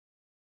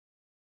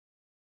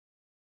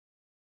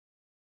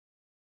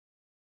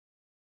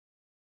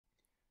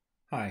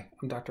Hi,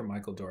 I'm Dr.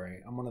 Michael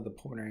Dorry. I'm one of the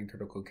pulmonary and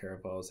critical care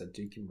fellows at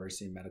Duke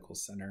University Medical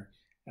Center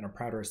and a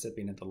proud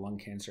recipient of the Lung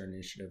Cancer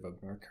Initiative of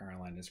North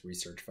Carolina's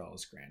Research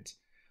Fellows Grant.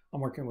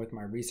 I'm working with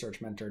my research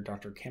mentor,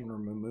 Dr.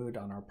 Cameron Mahmood,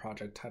 on our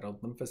project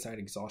titled Lymphocyte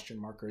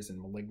Exhaustion Markers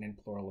in Malignant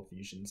Pleural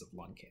Effusions of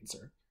Lung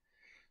Cancer.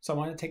 So I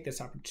want to take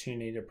this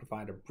opportunity to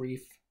provide a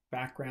brief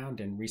background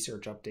and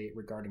research update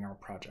regarding our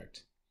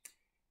project.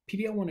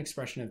 PD-L1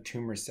 expression of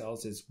tumor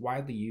cells is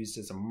widely used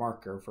as a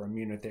marker for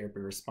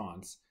immunotherapy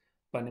response,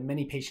 but in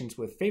many patients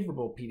with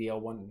favorable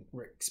PD-L1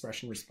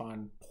 expression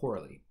respond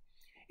poorly.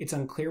 It's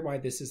unclear why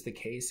this is the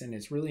case, and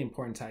it's really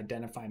important to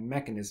identify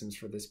mechanisms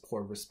for this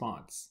poor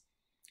response.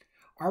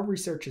 Our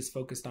research is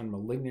focused on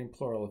malignant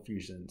pleural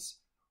effusions,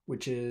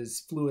 which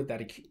is fluid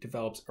that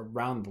develops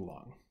around the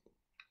lung.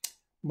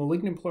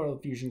 Malignant pleural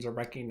effusions are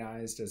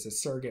recognized as a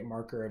surrogate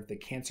marker of the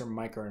cancer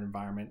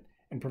microenvironment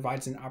and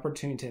provides an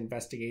opportunity to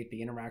investigate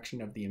the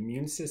interaction of the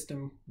immune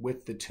system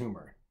with the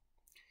tumor.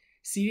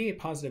 CD8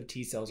 positive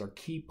T cells are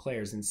key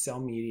players in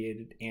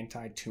cell-mediated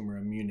anti-tumor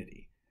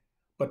immunity,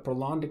 but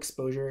prolonged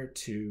exposure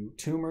to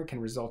tumor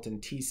can result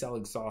in T cell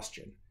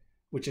exhaustion,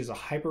 which is a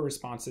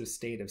hyperresponsive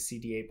state of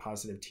CD8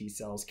 positive T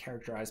cells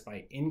characterized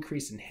by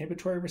increased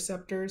inhibitory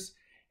receptors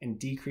and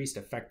decreased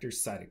effector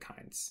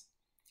cytokines,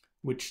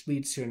 which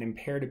leads to an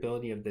impaired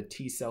ability of the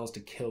T cells to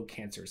kill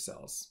cancer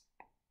cells.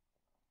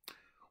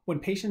 When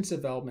patients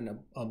develop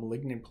a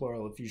malignant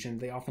pleural effusion,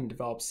 they often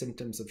develop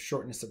symptoms of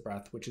shortness of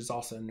breath, which is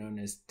also known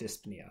as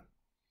dyspnea.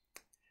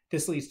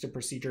 This leads to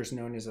procedures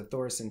known as a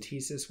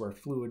thoracentesis, where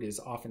fluid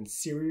is often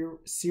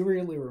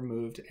serially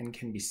removed and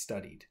can be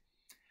studied.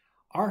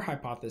 Our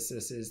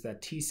hypothesis is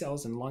that T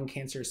cells in lung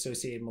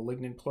cancer-associated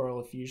malignant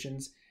pleural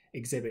effusions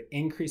exhibit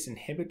increased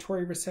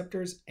inhibitory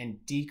receptors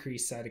and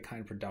decreased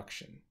cytokine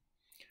production.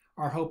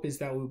 Our hope is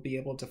that we'll be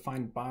able to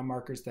find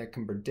biomarkers that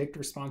can predict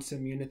response to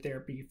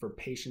immunotherapy for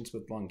patients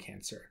with lung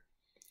cancer.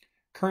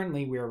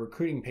 Currently, we are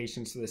recruiting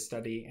patients for this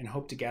study and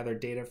hope to gather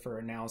data for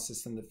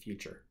analysis in the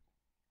future.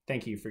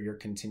 Thank you for your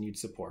continued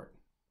support.